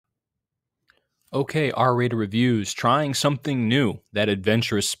Okay, R-rated reviews, trying something new, that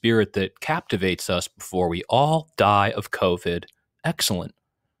adventurous spirit that captivates us before we all die of COVID. Excellent.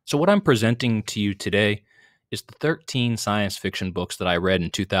 So, what I'm presenting to you today is the 13 science fiction books that I read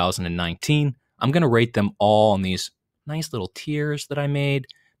in 2019. I'm going to rate them all on these nice little tiers that I made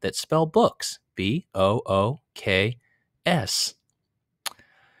that spell books. Books.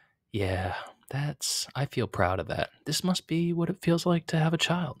 Yeah, I feel proud of that. This must be what it feels like to have a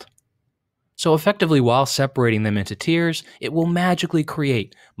child. So, effectively, while separating them into tiers, it will magically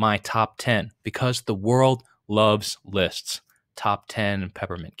create my top 10 because the world loves lists. Top 10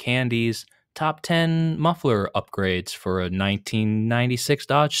 peppermint candies, top 10 muffler upgrades for a 1996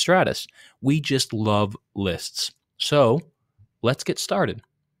 Dodge Stratus. We just love lists. So, let's get started.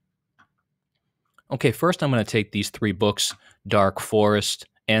 Okay, first I'm going to take these three books, Dark Forest,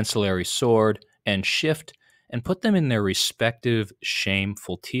 Ancillary Sword, and Shift, and put them in their respective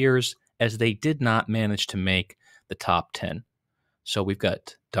shameful tiers as they did not manage to make the top 10. So we've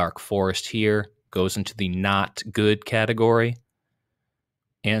got Dark Forest here, goes into the not good category.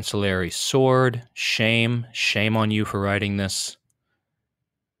 Ancillary Sword, shame on you for writing this.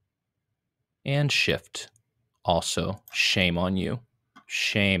 And Shift, also shame on you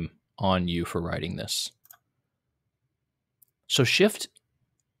for writing this. So Shift,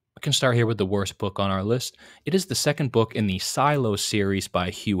 I can start here with the worst book on our list. It is the second book in the Silo series by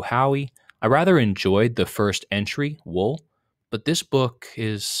Hugh Howey. I rather enjoyed the first entry, Wool, but this book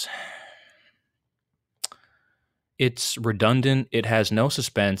it's redundant, it has no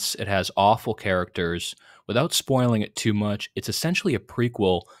suspense, it has awful characters. Without spoiling it too much, it's essentially a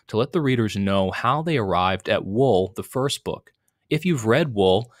prequel to let the readers know how they arrived at Wool, the first book. If you've read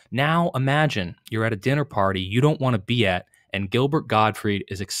Wool, now imagine you're at a dinner party you don't want to be at, and Gilbert Gottfried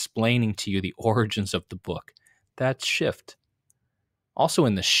is explaining to you the origins of the book. That's Shift. Also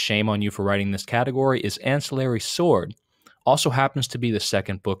in the shame on you for writing this category is Ancillary Sword. Also happens to be the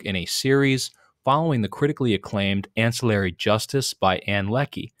second book in a series following the critically acclaimed Ancillary Justice by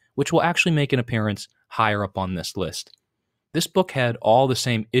Leckie, which will actually make an appearance higher up on this list. This book had all the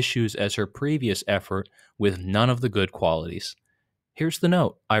same issues as her previous effort with none of the good qualities. Here's the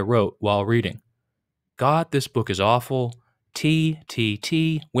note I wrote while reading. God, this book is awful.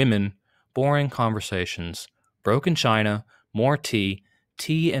 T, women, boring conversations, broken china, more tea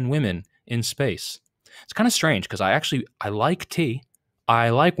and women in space. It's kind of strange because I like tea, I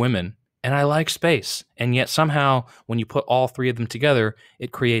like women, and I like space. And yet somehow when you put all three of them together,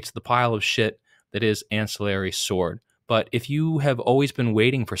 it creates the pile of shit that is Ancillary Sword. But if you have always been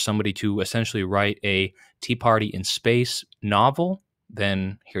waiting for somebody to essentially write a Tea Party in Space novel,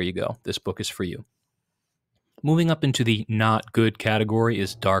 then here you go. This book is for you. Moving up into the not good category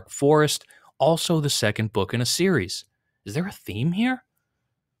is Dark Forest, also the second book in a series. Is there a theme here?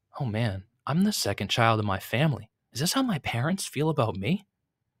 Oh man, I'm the second child in my family. Is this how my parents feel about me?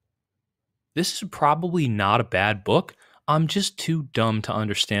 This is probably not a bad book. I'm just too dumb to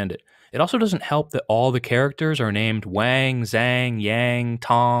understand it. It also doesn't help that all the characters are named Wang, Zhang, Yang,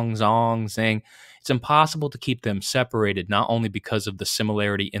 Tong, Zong, Zing. It's impossible to keep them separated, not only because of the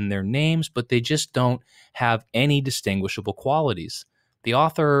similarity in their names, but they just don't have any distinguishable qualities. The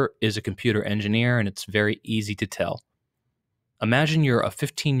author is a computer engineer, and it's very easy to tell. Imagine you're a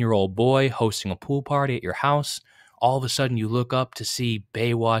 15-year-old boy hosting a pool party at your house. All of a sudden, you look up to see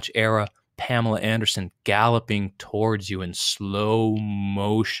Baywatch-era Pamela Anderson galloping towards you in slow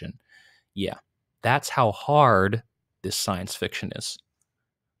motion. Yeah, that's how hard this science fiction is.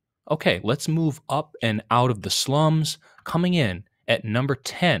 Okay, let's move up and out of the slums. Coming in at number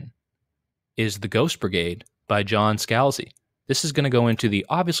 10 is The Ghost Brigade by John Scalzi. This is going to go into the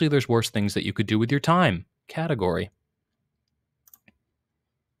obviously there's worse things that you could do with your time category.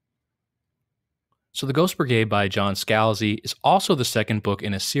 So The Ghost Brigade by John Scalzi is also the second book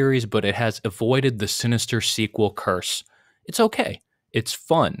in a series, but it has avoided the sinister sequel curse. It's okay. It's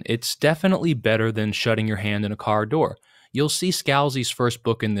fun. It's definitely better than shutting your hand in a car door. You'll see Scalzi's first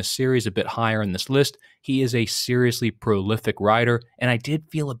book in this series a bit higher in this list. He is a seriously prolific writer, and I did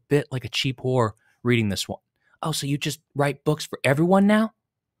feel a bit like a cheap whore reading this one. Oh, so you just write books for everyone now?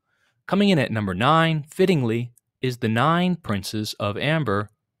 Coming in at number 9, fittingly, is The Nine Princes of Amber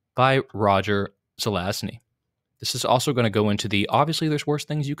by Roger Zelazny. This is also going to go into the obviously there's worse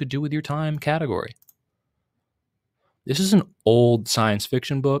things you could do with your time category. This is an old science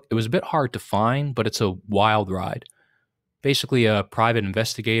fiction book. It was a bit hard to find, but it's a wild ride. Basically, a private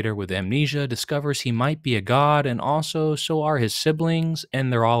investigator with amnesia discovers he might be a god, and also so are his siblings,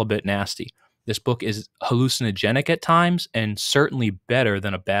 and they're all a bit nasty. This book is hallucinogenic at times, and certainly better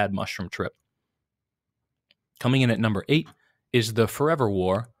than a bad mushroom trip. Coming in at number 8 is The Forever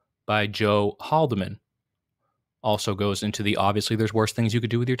War by Joe Haldeman. Also goes into the obviously there's worse things you could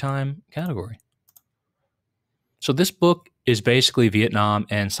do with your time category. So this book is basically Vietnam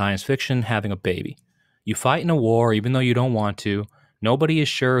and science fiction having a baby. You fight in a war even though you don't want to. Nobody is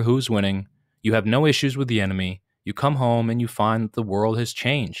sure who's winning. You have no issues with the enemy. You come home and you find that the world has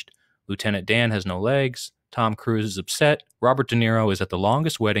changed. Lieutenant Dan has no legs. Tom Cruise is upset. Robert De Niro is at the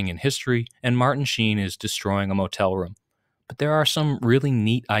longest wedding in history. And Martin Sheen is destroying a motel room. But there are some really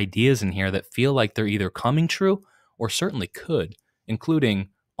neat ideas in here that feel like they're either coming true or certainly could, including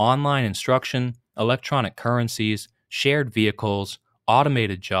online instruction, electronic currencies, shared vehicles,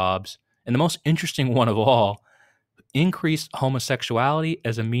 automated jobs, and the most interesting one of all, increased homosexuality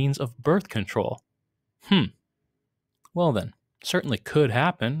as a means of birth control. Well then, certainly could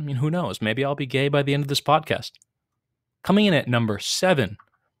happen. I mean, who knows? Maybe I'll be gay by the end of this podcast. Coming in at number 7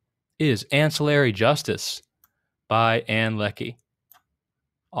 is Ancillary Justice by Ann Leckie.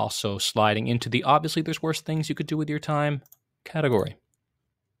 Also sliding into the obviously there's worse things you could do with your time category.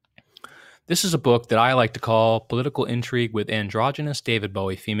 This is a book that I like to call Political Intrigue with Androgynous David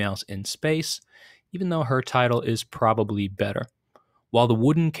Bowie Females in Space, even though her title is probably better. While the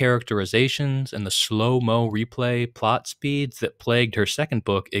wooden characterizations and the slow-mo replay plot speeds that plagued her second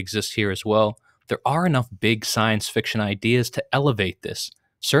book exist here as well, there are enough big science fiction ideas to elevate this.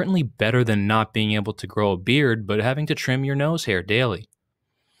 Certainly better than not being able to grow a beard, but having to trim your nose hair daily.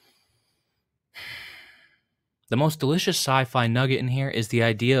 The most delicious sci-fi nugget in here is the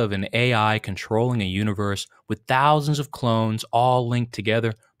idea of an AI controlling a universe with thousands of clones all linked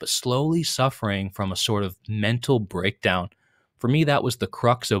together, but slowly suffering from a sort of mental breakdown. For me, that was the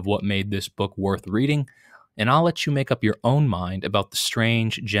crux of what made this book worth reading, and I'll let you make up your own mind about the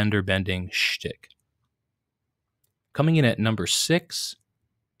strange gender-bending shtick. Coming in at number 6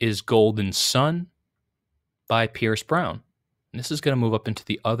 is Golden Sun by Pierce Brown. And this is going to move up into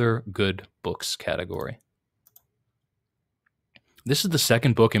the other good books category. This is the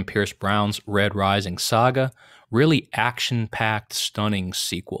second book in Pierce Brown's Red Rising saga, really action-packed, stunning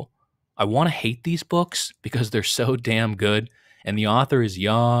sequel. I want to hate these books because they're so damn good, and the author is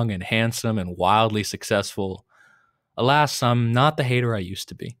young and handsome and wildly successful. Alas, I'm not the hater I used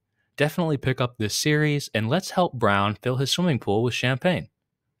to be. Definitely pick up this series, and let's help Brown fill his swimming pool with champagne.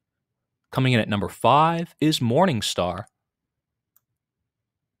 Coming in at number 5 is Morning Star.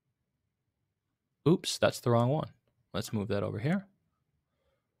 Oops, that's the wrong one. Let's move that over here.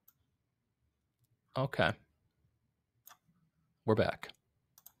 Okay. We're back.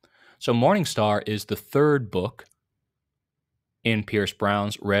 So Morning Star is the third book in Pierce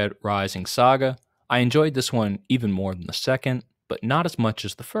Brown's Red Rising saga. I enjoyed this one even more than the second, but not as much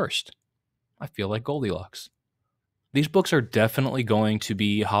as the first. I feel like Goldilocks. These books are definitely going to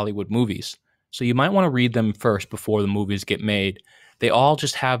be Hollywood movies, so you might want to read them first before the movies get made. They all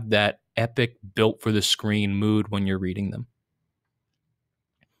just have that epic, built-for-the-screen mood when you're reading them.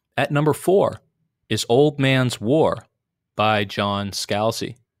 At number 4 is Old Man's War by John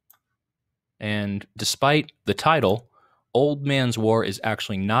Scalzi. And despite the title, Old Man's War is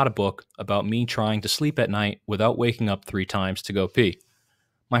actually not a book about me trying to sleep at night without waking up 3 times to go pee.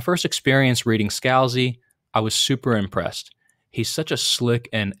 My first experience reading Scalzi, I was super impressed. He's such a slick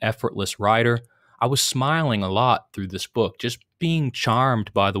and effortless writer. I was smiling a lot through this book, just being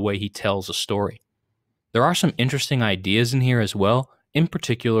charmed by the way he tells a story. There are some interesting ideas in here as well, in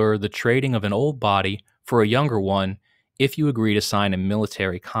particular the trading of an old body for a younger one if you agree to sign a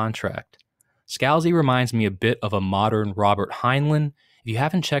military contract. Scalzi reminds me a bit of a modern Robert Heinlein. If you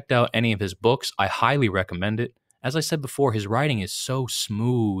haven't checked out any of his books, I highly recommend it. As I said before, his writing is so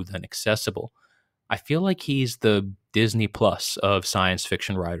smooth and accessible. I feel like he's the Disney Plus of science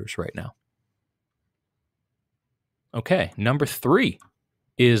fiction writers right now. Okay, number 3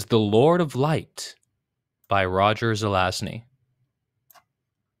 is The Lord of Light by Roger Zelazny.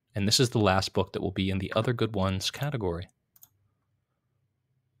 And this is the last book that will be in the Other Good Ones category.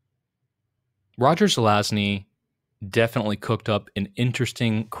 Roger Zelazny definitely cooked up an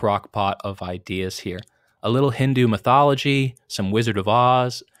interesting crockpot of ideas here. A little Hindu mythology, some Wizard of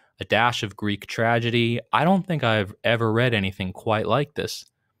Oz, a dash of Greek tragedy. I don't think I've ever read anything quite like this.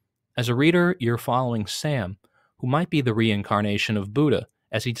 As a reader, you're following Sam, who might be the reincarnation of Buddha,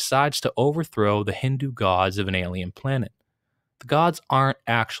 as he decides to overthrow the Hindu gods of an alien planet. The gods aren't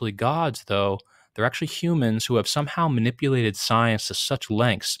actually gods, though. They're actually humans who have somehow manipulated science to such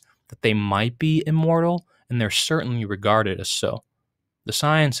lengths that they might be immortal, and they're certainly regarded as so. The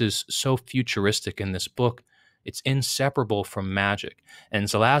science is so futuristic in this book, it's inseparable from magic, and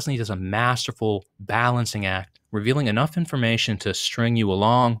Zelazny does a masterful balancing act, revealing enough information to string you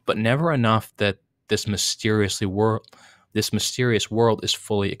along, but never enough that this this mysterious world is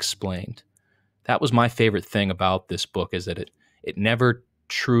fully explained. That was my favorite thing about this book, is that it never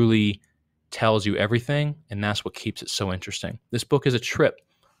truly tells you everything, and that's what keeps it so interesting. This book is a trip.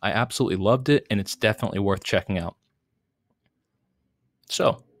 I absolutely loved it, and it's definitely worth checking out.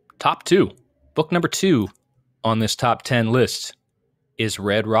 So, top 2. Book number 2 on this top 10 list is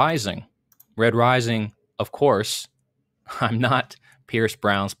Red Rising. Red Rising, of course, I'm not Pierce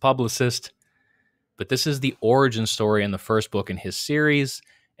Brown's publicist, but this is the origin story in the first book in his series.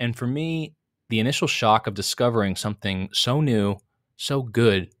 And for me, the initial shock of discovering something so new, so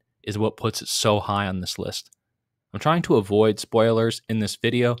good, is what puts it so high on this list. I'm trying to avoid spoilers in this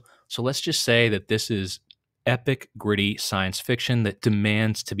video, so let's just say that this is epic, gritty science fiction that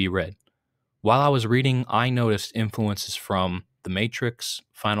demands to be read. While I was reading, I noticed influences from The Matrix,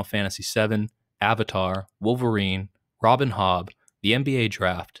 Final Fantasy VII, Avatar, Wolverine, Robin Hobb, the NBA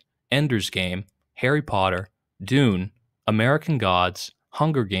Draft, Ender's Game, Harry Potter, Dune, American Gods,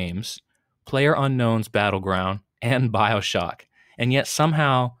 Hunger Games, PlayerUnknown's Battleground, and BioShock. And yet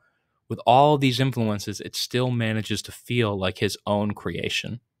somehow, with all of these influences, it still manages to feel like his own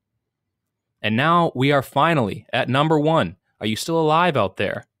creation. And now we are finally at number 1. Are you still alive out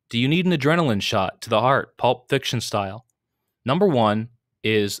there? Do you need an adrenaline shot to the heart, Pulp Fiction style? Number 1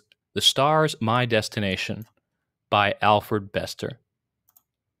 is The Stars, My Destination by Alfred Bester.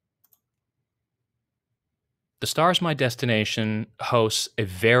 The Stars, My Destination hosts a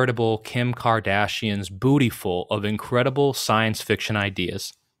veritable Kim Kardashian's booty full of incredible science fiction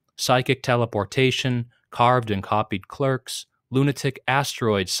ideas. Psychic teleportation, carved and copied clerks, lunatic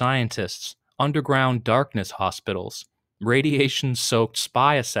asteroid scientists, underground darkness hospitals, radiation-soaked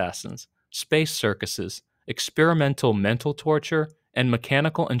spy assassins, space circuses, experimental mental torture, and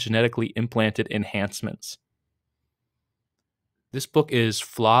mechanical and genetically implanted enhancements. This book is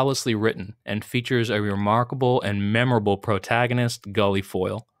flawlessly written and features a remarkable and memorable protagonist, Gully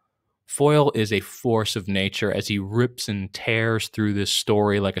Foyle. Foyle is a force of nature as he rips and tears through this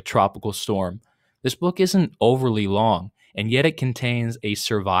story like a tropical storm. This book isn't overly long, and yet it contains a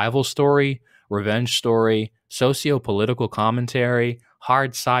survival story, revenge story, socio-political commentary,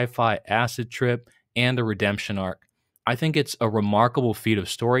 hard sci-fi acid trip, and a redemption arc. I think it's a remarkable feat of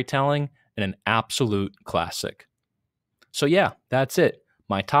storytelling and an absolute classic. So yeah, that's it.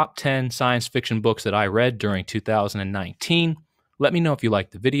 My top 10 science fiction books that I read during 2019. Let me know if you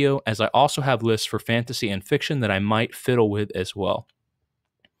liked the video, as I also have lists for fantasy and fiction that I might fiddle with as well.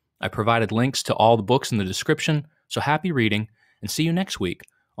 I provided links to all the books in the description, so happy reading, and see you next week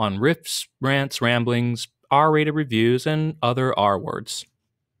on riffs, rants, ramblings, R-rated reviews, and other R words.